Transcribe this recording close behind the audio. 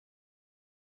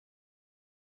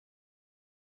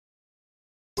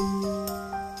తెలంగాణ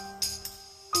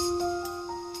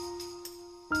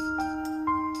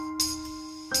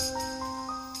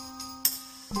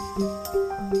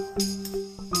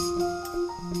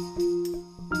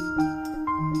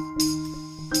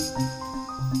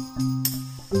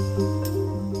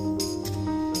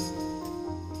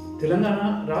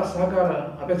రాష్ట్ర సహకార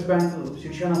apex bank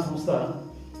శిక్షణ సంస్థ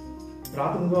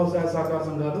ప్రాథమిక వ్యవసాయ సహకార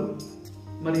సంఘాలు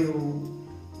మరియు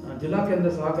జిల్లా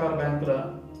కేంద్ర సహకార బ్యాంకుల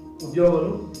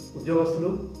ఉద్యోగస్తులు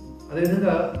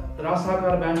అదేవిధంగా రాష్ట్ర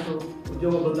సహకార బ్యాంకు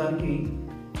ఉద్యోగ బృందానికి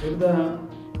వివిధ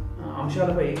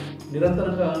అంశాలపై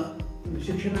నిరంతరంగా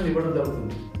శిక్షణను ఇవ్వడం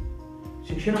జరుగుతుంది.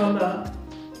 శిక్షణ వల్ల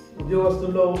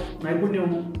ఉద్యోగస్తుల్లో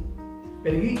నైపుణ్యం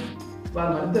పెరిగి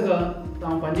వారు మరింతగా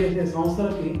తాము పనిచేసే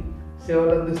సంస్థలకి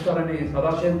సేవలు అందిస్తారనే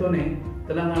సదాశయంతోనే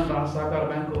తెలంగాణ రాష్ట్ర సహకార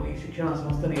బ్యాంకు ఈ శిక్షణ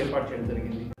సంస్థని ఏర్పాటు చేయడం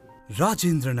జరిగింది.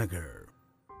 Rajendra Nagar,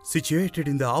 situated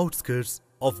in the outskirts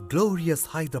of glorious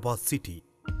Hyderabad city,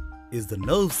 is the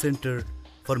nerve center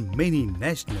for many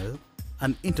national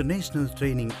and international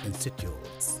training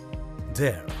institutes.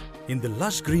 There, in the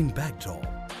lush green backdrop,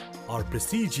 our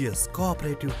prestigious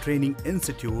cooperative training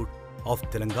institute of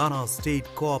Telangana State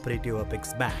Cooperative Apex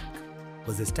Bank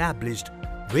was established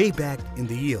way back in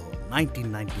the year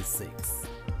 1996.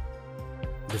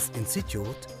 This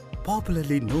institute,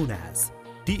 popularly known as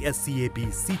TSCAB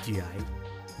CTI,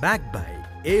 backed by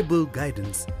able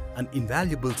guidance and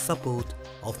invaluable support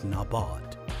of NABARD,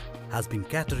 has been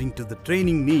catering to the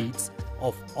training needs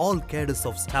of all cadres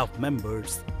of staff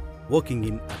members working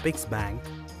in Apex Bank,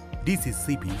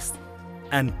 DCCBs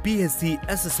and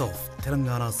PSCSS of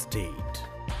Telangana State.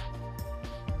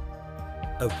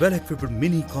 A well-equipped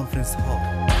mini conference hall,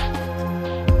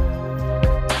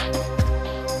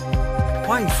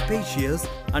 5 spacious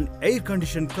and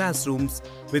air-conditioned classrooms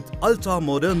with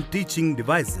ultra-modern teaching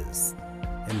devices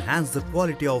enhance the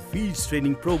quality of each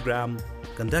training program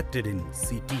conducted in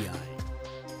CTI.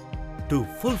 2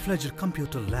 full-fledged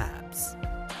computer labs,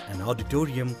 an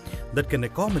auditorium that can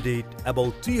accommodate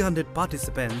about 300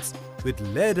 participants with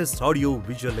latest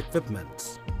audio-visual equipment.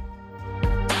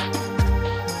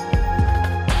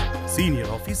 Senior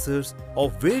officers of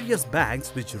various banks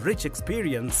with rich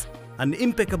experience and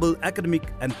impeccable academic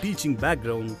and teaching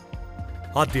background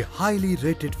are the highly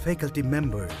rated faculty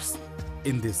members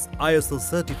in this ISO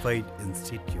certified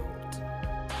institute.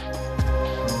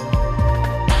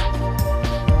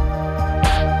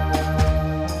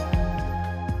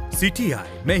 CTI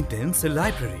maintains a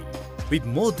library with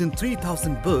more than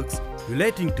 3,000 books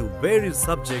relating to various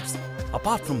subjects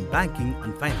apart from banking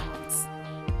and finance.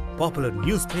 Popular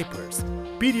newspapers,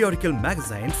 periodical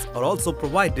magazines are also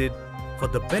provided for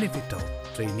the benefit of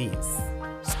trainees.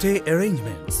 Stay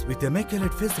arrangements with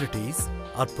immaculate facilities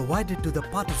are provided to the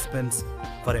participants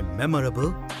for a memorable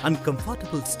and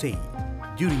comfortable stay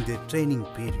during their training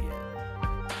period.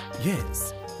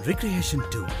 Yes, recreation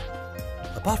too.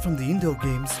 Apart from the indoor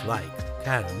games like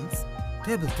caroms,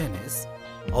 table tennis,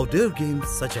 outdoor games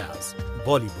such as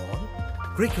volleyball,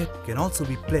 cricket can also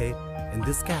be played in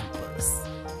this campus.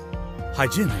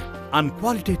 Hygienic and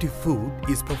qualitative food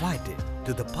is provided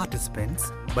to the participants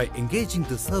by engaging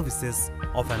the services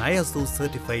of an ISO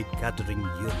certified catering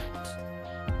unit.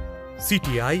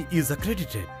 CTI is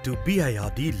accredited to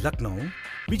BIRD Lucknow,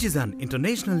 which is an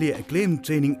internationally acclaimed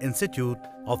training institute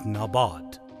of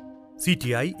NABARD.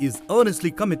 CTI is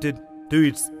earnestly committed to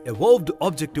its evolved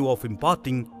objective of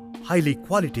imparting highly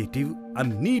qualitative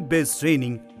and need-based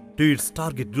training to its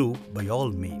target group by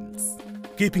all means.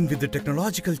 Keeping with the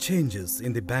technological changes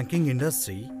in the banking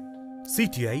industry,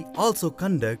 CTI also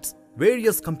conducts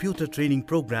various computer training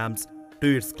programs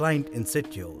to its client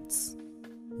institutes.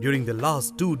 During the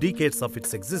last 2 decades of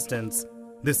its existence,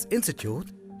 this institute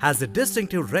has a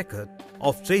distinctive record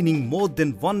of training more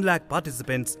than 1 lakh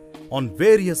participants on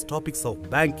various topics of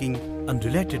banking and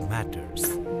related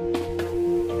matters.